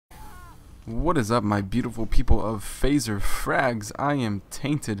What is up, my beautiful people of Phazer Frags? I am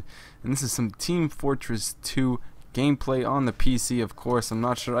TainteD, and this is some Team Fortress 2 gameplay on the PC, of course. I'm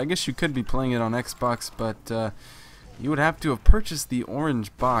not sure. I guess you could be playing it on Xbox, but you would have to have purchased the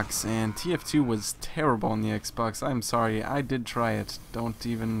orange box, and TF2 was terrible on the Xbox. I'm sorry. I did try it. Don't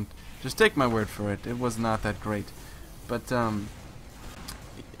even... Just take my word for it. It was not that great. But,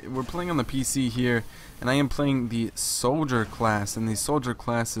 we're playing on the PC here, and I am playing the soldier class, and the soldier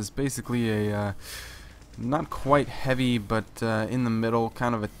class is basically a not quite heavy, but in the middle,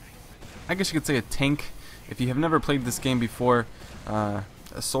 kind of a, I guess you could say a tank. If you have never played this game before, a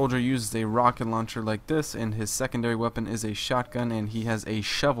soldier uses a rocket launcher like this, and his secondary weapon is a shotgun, and he has a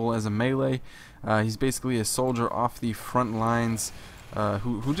shovel as a melee. He's basically a soldier off the front lines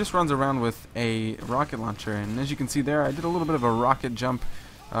who just runs around with a rocket launcher, and as you can see there, I did a little bit of a rocket jump.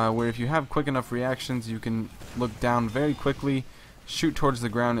 Where if you have quick enough reactions, you can look down very quickly, shoot towards the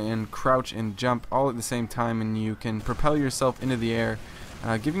ground, and crouch and jump all at the same time, and you can propel yourself into the air,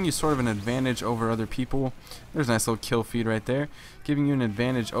 giving you sort of an advantage over other people. There's a nice little kill feed right there, giving you an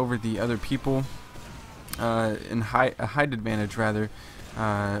advantage over the other people, a height advantage rather,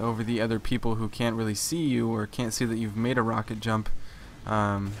 over the other people who can't really see you or can't see that you've made a rocket jump.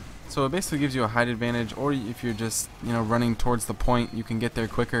 So it basically gives you a height advantage, or if you're just, running towards the point, you can get there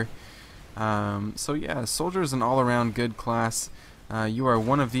quicker. So yeah, soldier is an all-around good class. You are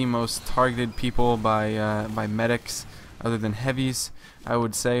one of the most targeted people by medics, other than heavies, I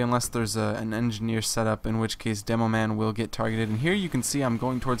would say, unless there's an engineer setup, in which case Demo Man will get targeted. And here you can see I'm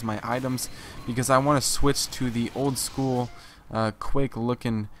going towards my items because I want to switch to the old school,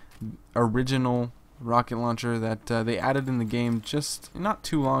 Quake-looking original rocket launcher that they added in the game just not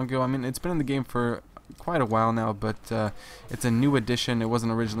too long ago. I mean, it's been in the game for quite a while now, but it's a new addition. It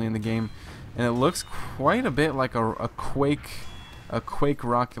wasn't originally in the game, and it looks quite a bit like a Quake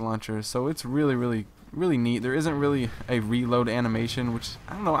rocket launcher. So it's really neat. There isn't really a reload animation, which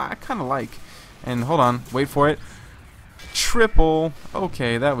I don't know, I kind of like. And hold on, wait for it. Triple.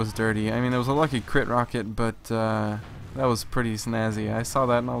 Okay, that was dirty. I mean, it was a lucky crit rocket, but that was pretty snazzy. I saw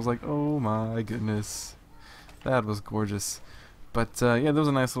that and I was like, oh my goodness. That was gorgeous. But yeah, that was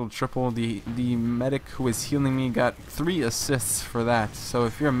a nice little triple. The medic who was healing me got 3 assists for that. So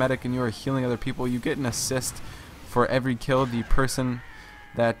if you're a medic and you are healing other people, you get an assist for every kill the person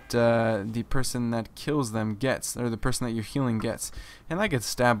that kills them gets, or the person that you're healing gets. And I get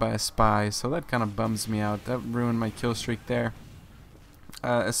stabbed by a spy, so that kind of bums me out. That ruined my kill streak there.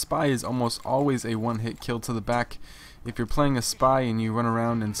 A spy is almost always a one-hit kill to the back. If you're playing a spy and you run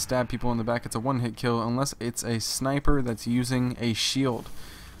around and stab people in the back, it's a one-hit kill unless it's a sniper that's using a shield.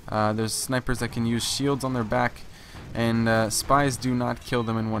 There's snipers that can use shields on their back, and spies do not kill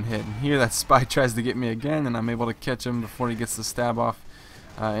them in one hit. And here that spy tries to get me again, and I'm able to catch him before he gets the stab off,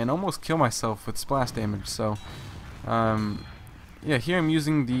 and almost kill myself with splash damage. So yeah, here I'm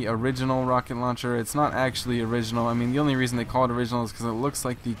using the original rocket launcher. It's not actually original. I mean, the only reason they call it original is because it looks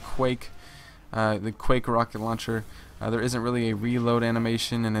like the Quake rocket launcher. There isn't really a reload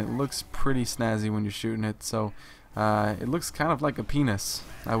animation, and it looks pretty snazzy when you're shooting it. So it looks kind of like a penis,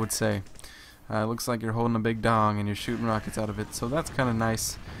 I would say. It looks like you're holding a big dong and you're shooting rockets out of it. So that's kind of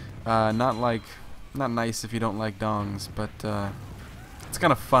nice. Not nice if you don't like dongs, but it's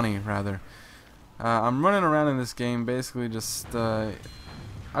kind of funny rather. I'm running around in this game basically just, I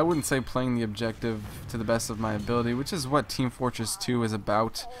wouldn't say playing the objective to the best of my ability, which is what Team Fortress 2 is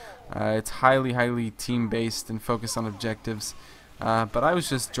about. It's highly team-based and focused on objectives. But I was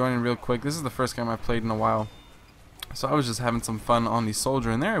just joining real quick. This is the first game I've played in a while, so I was just having some fun on the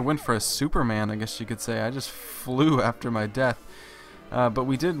soldier. And there I went for a Superman, I guess you could say. I just flew after my death. But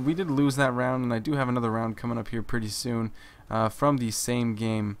we did lose that round, and I do have another round coming up here pretty soon from the same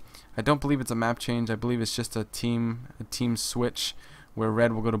game. I don't believe it's a map change. I believe it's just a team switch, where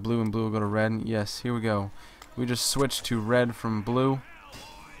red will go to blue and blue will go to red. Yes, here we go. We just switched to red from blue,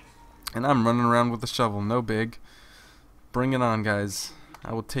 and I'm running around with a shovel. No big. Bring it on, guys.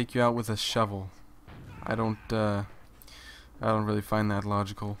 I will take you out with a shovel. I don't really find that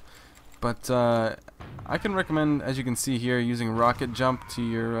logical, but I can recommend, as you can see here, using rocket jump to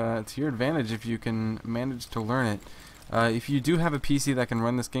your advantage if you can manage to learn it. If you do have a PC that can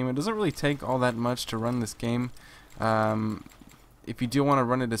run this game, it doesn't really take all that much to run this game. If you do want to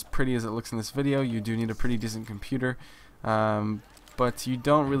run it as pretty as it looks in this video, you do need a pretty decent computer. But you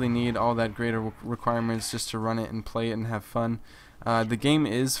don't really need all that great requirements just to run it and play it and have fun. The game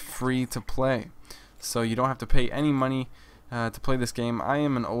is free to play, so you don't have to pay any money to play this game. I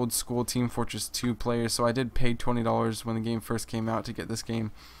am an old school Team Fortress 2 player, so I did pay $20 when the game first came out to get this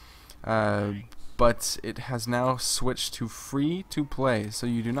game. but it has now switched to free to play, so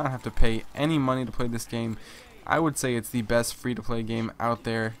you do not have to pay any money to play this game. I would say it's the best free to play game out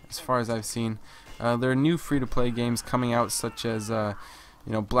there as far as I've seen. There are new free to play games coming out, such as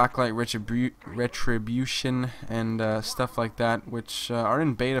Blacklight Retribution and stuff like that, which are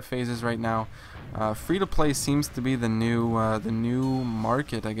in beta phases right now. Free to play seems to be the new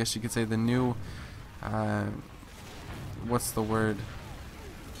market, I guess you could say, the new what's the word?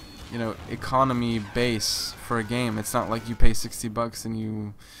 Economy base for a game. It's not like you pay $60 and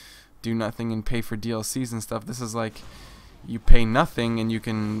you do nothing and pay for DLCs and stuff. This is like you pay nothing and you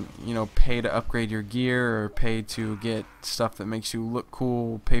can pay to upgrade your gear, or pay to get stuff that makes you look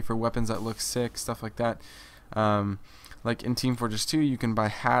cool, pay for weapons that look sick, stuff like that. Like in Team Fortress 2, you can buy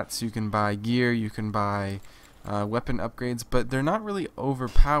hats, you can buy gear, you can buy weapon upgrades, but they're not really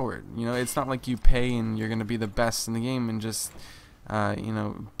overpowered. It's not like you pay and you're gonna be the best in the game and just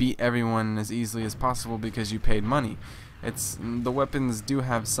beat everyone as easily as possible because you paid money. The weapons do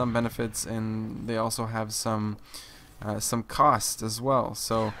have some benefits, and they also have some cost as well.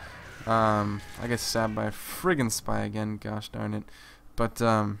 So I get stabbed by a friggin' spy again, gosh darn it. But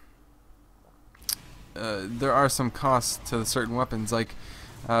there are some costs to certain weapons. Like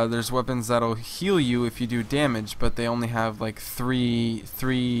there's weapons that'll heal you if you do damage, but they only have like three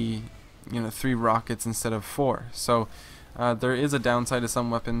rockets instead of 4. So there is a downside to some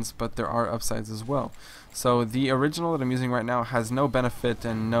weapons, but there are upsides as well. So the original that I'm using right now has no benefit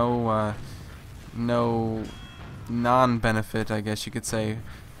and no non-benefit, I guess you could say.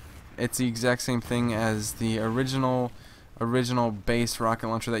 It's the exact same thing as the original base rocket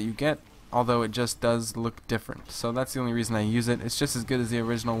launcher that you get, although it just does look different. So that's the only reason I use it. It's just as good as the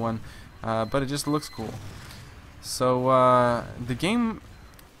original one, but it just looks cool. So the game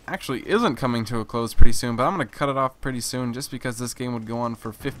actually isn't coming to a close pretty soon, but I'm going to cut it off pretty soon just because this game would go on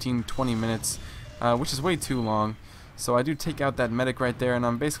for 15-20 minutes, which is way too long. So I do take out that medic right there, and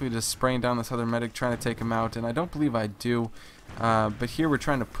I'm basically just spraying down this other medic trying to take him out, and I don't believe I do. But here we're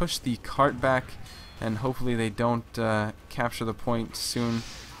trying to push the cart back, and hopefully they don't capture the point soon.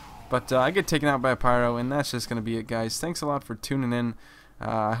 But I get taken out by a pyro, and that's just going to be it, guys. Thanks a lot for tuning in.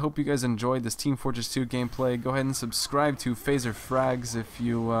 I hope you guys enjoyed this Team Fortress 2 gameplay. Go ahead and subscribe to Phazer Frags if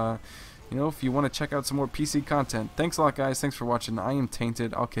you if you want to check out some more PC content. Thanks a lot, guys. Thanks for watching. I am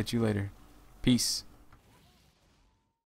TainteD. I'll catch you later. Peace.